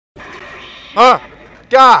Huh?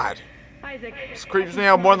 God! This creeps me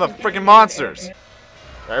out more than the freaking monsters.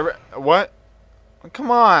 What?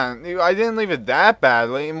 Come on, I didn't leave it that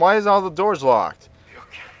badly. And why is all the doors locked? You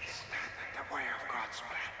can't stand in the way of God's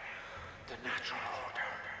plan, the natural order.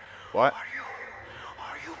 What?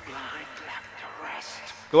 Are you blind left to rest?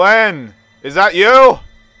 Glenn! Is that you?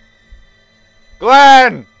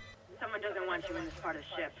 Glenn! Someone doesn't want you in this part of the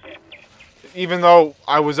ship. Even though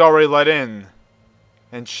I was already let in.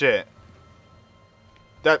 And shit.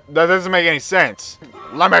 That doesn't make any sense.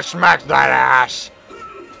 Let me smack that ass!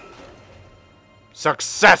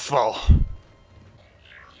 Successful!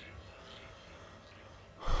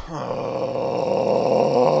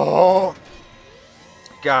 Oh.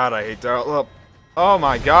 God, I hate that. Look. Oh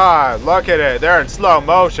my god, look at it. They're in slow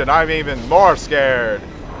motion. I'm even more scared.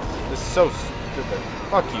 This is so stupid.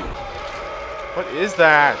 Fuck you. What is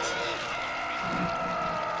that?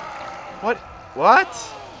 What?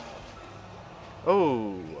 What?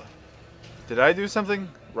 Oh. Did I do something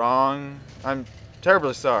wrong? I'm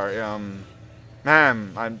terribly sorry.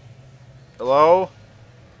 Ma'am, Hello?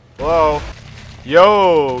 Hello?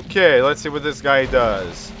 Yo, okay, let's see what this guy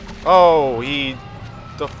does. Oh,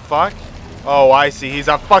 the fuck? Oh, I see. He's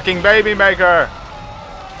a fucking baby maker!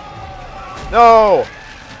 No!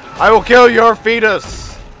 I will kill your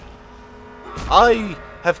fetus! I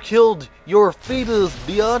have killed your fetus,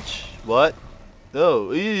 biatch! What? Oh,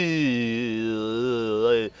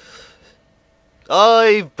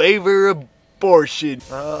 I favor abortion.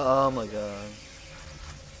 Oh my god.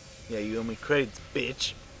 Yeah, you owe me credits,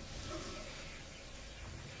 bitch.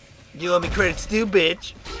 You owe me credits too,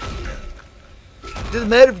 bitch. Doesn't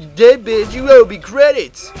matter if you're dead, bitch. You owe me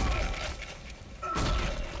credits.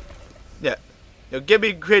 Yeah. Now give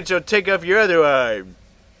me credits or take off your other arm.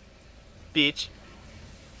 Bitch.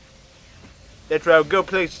 That's where I'll go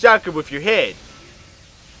play soccer with your head.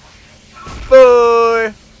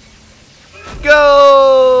 4.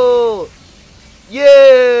 Goal!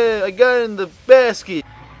 Yeah! I got in the basket.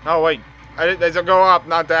 Oh wait, I said go up,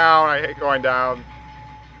 not down. I hate going down.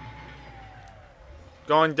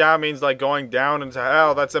 Going down means like going down into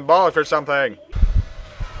hell. That's symbolic for something.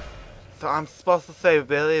 So I'm supposed to say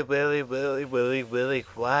really, really, really, really, really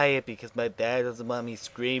quiet because my dad doesn't want me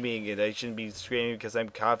screaming, and I shouldn't be screaming because I'm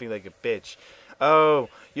coughing like a bitch. Oh,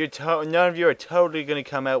 none of you are totally gonna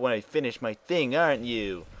come out when I finish my thing, aren't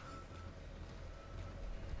you?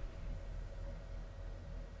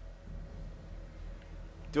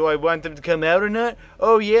 Do I want them to come out or not?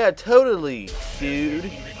 Oh yeah, totally, dude.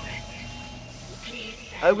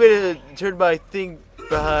 I'm gonna turn my thing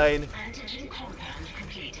behind.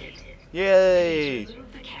 Yay!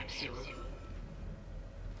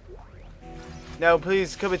 Now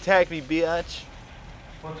please come attack me, biatch.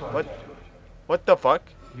 What? What the fuck?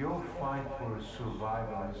 Your fight for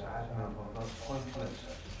survival is admirable, but pointless.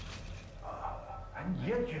 And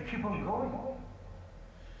yet you keep on going.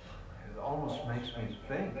 It almost makes me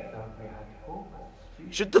think that we had hope.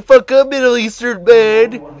 Shut the fuck up, Middle Eastern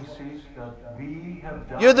man!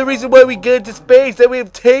 You're the reason why we get into space, that we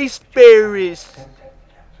have taste berries!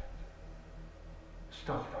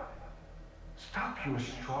 Stop. Stop your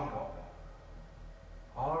struggle.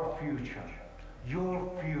 Our future. Your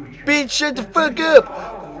future. Bitch, shut the fuck up!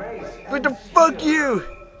 What the fuck you?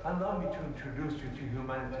 Allow me to introduce you to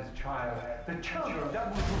humanity's child, the children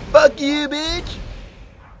that will be. Fuck you, bitch!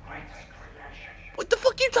 What the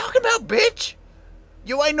fuck you talking about, bitch?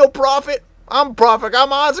 You ain't no prophet. I'm prophet.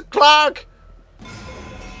 I'm Isaac Clarke.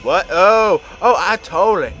 What? Oh, I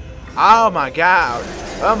totally. Oh my god.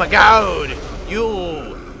 Oh my god.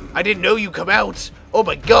 You. I didn't know you come out. Oh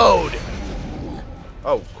my god.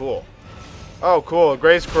 Oh, cool. Oh, cool.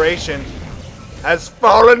 Grace Creation has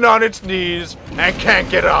fallen on its knees and can't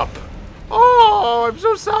get up. Oh, I'm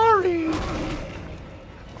so sorry.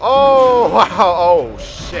 Oh, wow. Oh,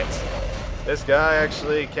 shit. This guy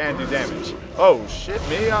actually can do damage. Oh, shit.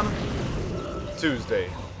 Me on Tuesday.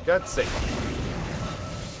 God's sake.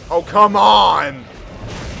 Oh, come on.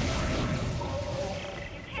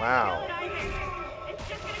 Wow.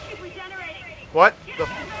 What the?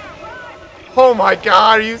 Oh my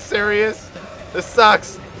god, are you serious? This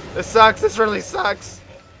sucks. This sucks. This really sucks.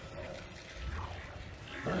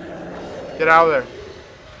 Get out of there.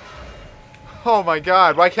 Oh my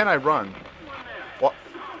god, why can't I run? What?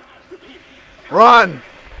 Run!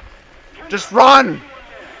 Just run!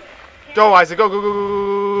 Go, Isaac, go, go,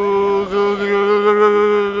 go, go, go, go,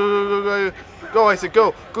 go, go, go, Isaac,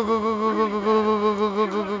 go, go, go, go, go, go, go,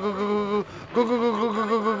 go, go, go, go.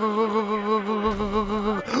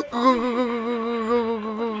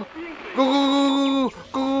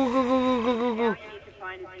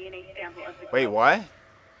 Wait, what?